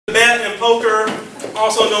poker,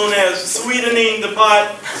 also known as sweetening the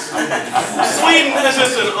pot. Sweden is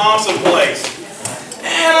just an awesome place.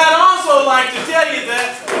 And I'd also like to tell you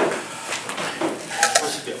that...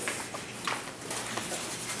 Where'd she go?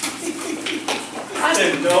 I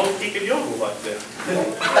didn't know he could yodel like that.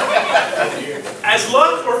 As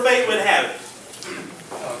luck or fate would have it,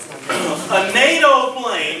 a NATO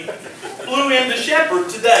plane flew into Shepherd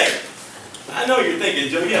today. I know you're thinking,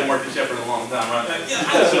 Joe, you haven't worked at Shepherd in a long time, right? Yeah,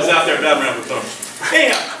 I just was out there driving around with them.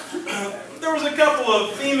 Anyhow, there was a couple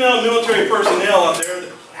of female military personnel out there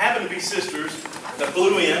that happened to be sisters that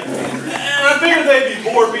flew in. And I figured they'd be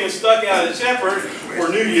bored being stuck out at Shepherd for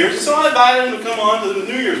New Year's, so I invited them to come on to the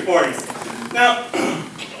New Year's party. Now,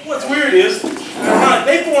 what's weird is,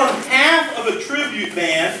 they formed half of a tribute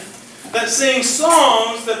band that sings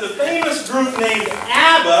songs that the famous group named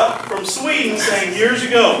ABBA from Sweden sang years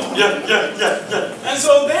ago. And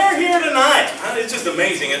so they're here tonight. It's just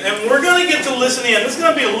amazing. And we're going to get to listen in. It's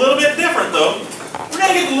going to be a little bit different, though. We're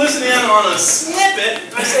going to get to listen in on a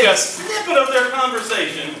snippet, I say a snippet of their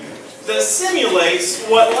conversation that simulates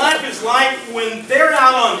what life is like when they're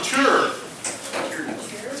out on tour.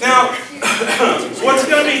 Now, what's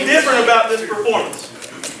going to be different about this performance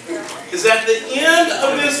is at the end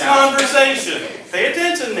of this conversation, pay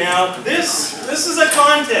attention now, this is a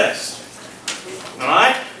contest.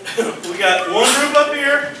 Alright? We got one group up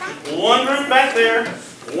here, one group back there,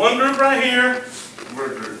 one group right here,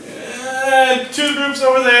 and two groups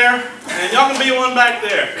over there, and y'all can be one back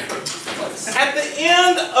there. At the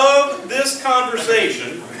end of this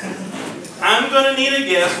conversation, I'm going to need a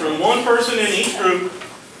guess from one person in each group.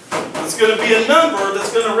 It's going to be a number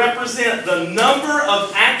that's going to represent the number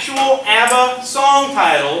of actual ABBA song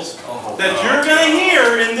titles that you're going to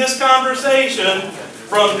hear in this conversation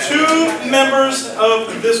from two members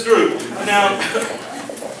of this group. Now,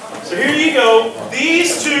 so here you go.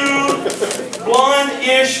 These two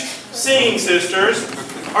blonde-ish singing sisters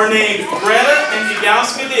are named Greta and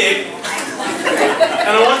Dig. And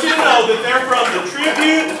I want you to know that they're from the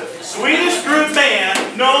tribute Swedish group band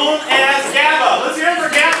known as ABBA. Let's hear it for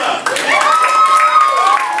ABBA.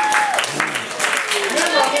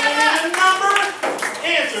 Remember, I'm going to need a number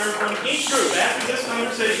answer from each group after this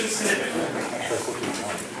conversation snippet.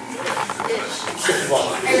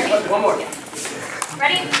 One more.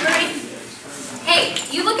 Ready? Hey,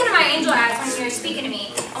 you look into my angel eyes when you're speaking to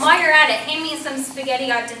me. And while you're at it, hand me some spaghetti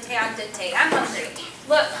al dente al dente. I'm hungry.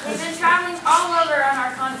 Look, we've been traveling all over on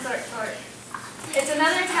our concert tour. It's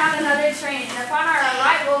another town, another train, and upon our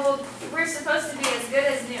arrival, we're supposed to be as good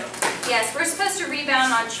as new. Yes, we're supposed to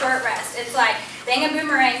rebound on short rest. It's like bang a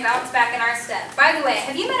boomerang, bounce back in our step. By the way,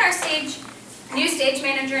 have you met our new stage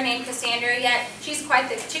manager named Cassandra yet? She's quite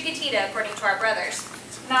the chiquitita, according to our brothers.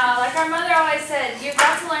 Nah, like our mother always said, you've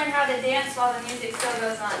got to learn how to dance while the music still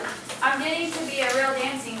goes on. I'm getting to be a real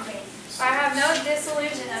dancing queen. I have no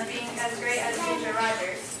disillusion of being as great as future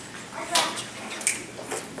Rogers.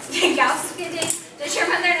 Does your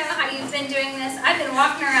mother know how you've been doing this? I've been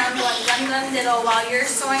walking around going dum-dum diddle while you're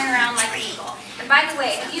soaring around like an eagle. And by the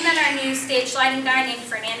way, have you met our new stage lighting guy named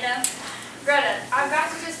Fernando? Greta, I've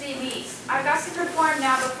got to just be me. I've got to perform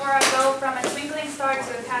now before I go from a twinkling star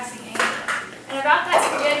to a passing angel. And about that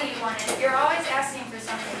spaghetti you wanted, you're always asking for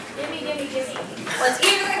something. Gimme, gimme, gimme. Well, it's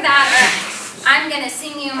either that or I'm going to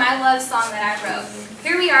sing you my love song that I wrote.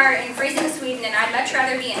 Here we are in freezing Sweden, and I'd much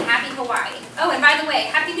rather be in happy Hawaii. Oh, and by the way,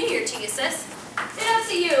 Happy New Year to you, sis. Ditto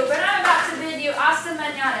to you, but I'm about to bid you hasta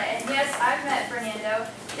mañana, and yes, I've met Fernando.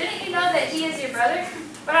 Didn't you know that he is your brother?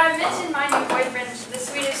 But I've mentioned my new boyfriend, the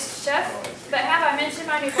Swedish chef. But have I mentioned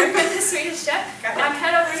my new boyfriend, the Swedish chef? I'm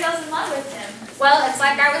head over heels in love with him. Well, it's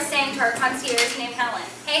like I was saying to our concierge named Helen.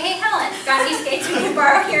 Hey, Helen, got any skates we can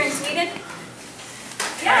borrow here in Sweden?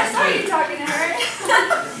 Yeah, I saw you talking to her.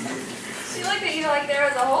 She looked at you like there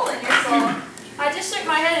was a hole in your soul. I just shook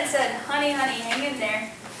my head and said, honey, hang in there.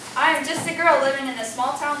 I am just a girl living in a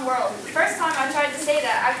small town world. The first time I tried to say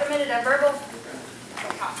that, I committed a verbal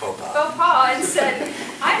faux pas and said,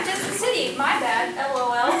 I'm just a city, my bad,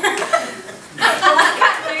 LOL. Well, I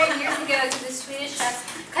got married years ago to the Swedish chef's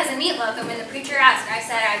cousin Meatloaf, and when the preacher asked, I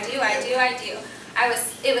said, I do.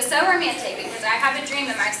 It was so romantic because I have a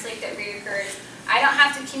dream in my sleep that reoccurs. I don't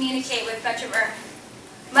have to communicate with much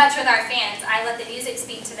with our fans. I let the music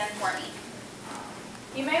speak to them for me.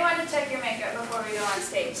 You may want to check your makeup before we go on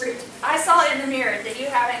stage. I saw in the mirror that you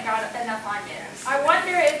haven't got enough on yet. I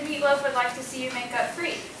wonder if Meatloaf would like to see you makeup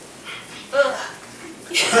free. Ugh.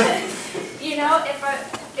 You know,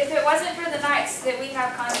 if it wasn't for the nights that we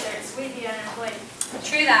have concerts, we'd be unemployed.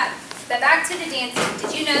 True that. But back to the dancing.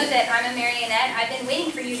 Did you know that I'm a marionette? I've been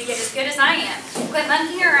waiting for you to get as good as I am. Quit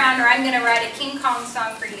monkeying around or I'm going to write a King Kong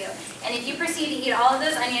song for you. And if you proceed to eat all of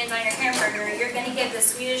those onions on your hamburger, you're going to give the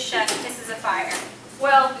Swedish chef kisses of fire.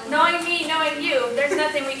 Well, knowing me, knowing you, there's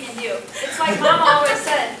nothing we can do. It's like Mama always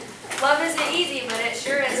said, love isn't easy, but it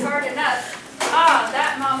sure is hard enough. Ah,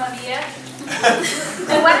 that Mama Mia.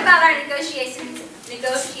 But what about our negotiations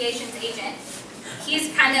agent? He's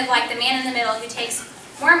kind of like the man in the middle who takes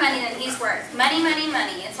more money than he's worth. Money, money,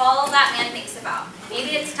 money. It's all that man thinks about.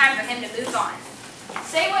 Maybe it's time for him to move on.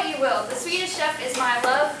 Say what you will, the Swedish chef is my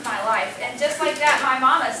love, my life. And just like that, my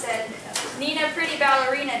mama said, Nina, pretty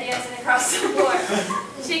ballerina dancing across the floor.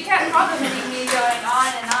 She kept complimenting me, going on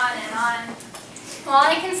and on and on. Well, all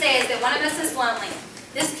I can say is that one of us is lonely.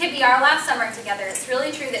 This could be our last summer together. It's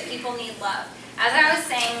really true that people need love. As I was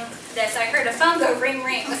saying this, I heard a phone go ring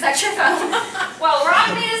ring. Was that your phone? Well,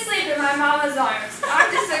 rock me to sleep in my mama's arms. I'm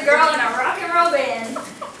just a girl in a rock and roll band.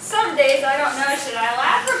 Some days I don't know, should I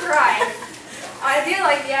laugh or cry? I do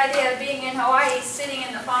like the idea of being in Hawaii, sitting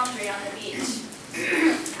in the palm tree on the beach.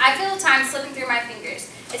 I feel time slipping through my fingers.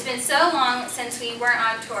 It's been so long since we weren't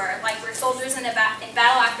on tour, like we're soldiers in battle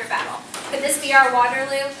after battle. Could this be our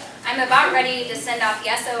Waterloo? I'm about ready to send out the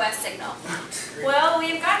SOS signal. Well,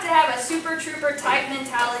 we've got to have a super trooper type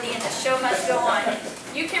mentality and the show must go on.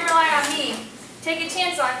 You can rely on me. Take a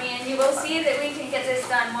chance on me and you will see that we can get this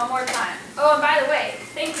done one more time. Oh, and by the way,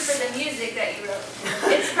 thank you for the music that you wrote.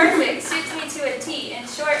 It's perfect, suits me to a T. In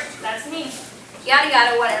short, that's me. Yada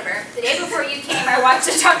yada, whatever. The day before you came, I watched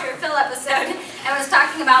a Dr. Phil episode and was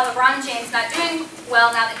talking about LeBron James not doing well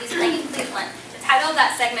now that he's playing in Cleveland. The title of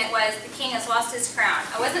that segment was "The King Has Lost His Crown."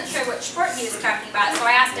 I wasn't sure which sport he was talking about, so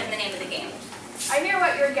I asked him the name of the game. I hear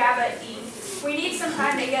what your GABA eat. We need some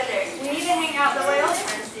time together. We need to hang out the way old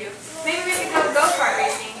friends do. Maybe we could go go-kart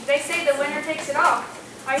racing. They say the winner takes it all.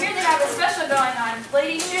 I hear they have a special going on,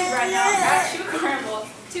 Lady Shoes right now, at Shoe Carnival.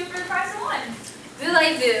 2 for the price of 1.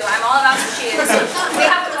 Voulez-vous, I'm all about the shoes. We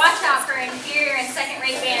have to watch out for inferior and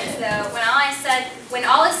second-rate bands, though. When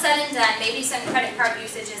all is said and done, maybe some credit card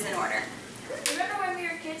usage is in order. Remember when we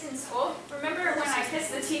were kids in school? Remember when I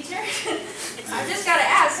kissed the teacher? I just gotta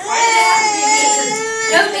ask, why did it have to be me?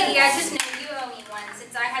 No